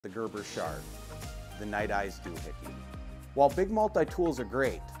the Gerber Shard, the Niteize DoohicKey. While big multi-tools are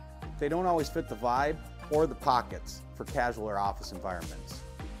great, they don't always fit the vibe or the pockets for casual or office environments.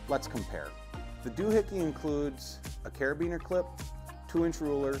 Let's compare. The DoohicKey includes a carabiner clip, 2-inch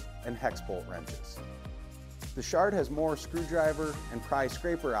ruler, and hex bolt wrenches. The Shard has more screwdriver and pry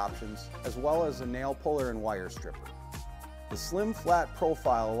scraper options, as well as a nail puller and wire stripper. The slim, flat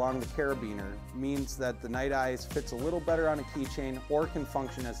profile along the carabiner means that the Niteize fits a little better on a keychain or can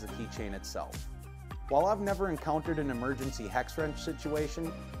function as the keychain itself. While I've never encountered an emergency hex wrench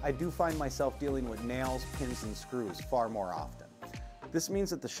situation, I do find myself dealing with nails, pins, and screws far more often. This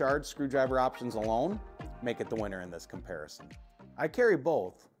means that the Shard screwdriver options alone make it the winner in this comparison. I carry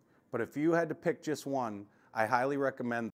both, but if you had to pick just one, I highly recommend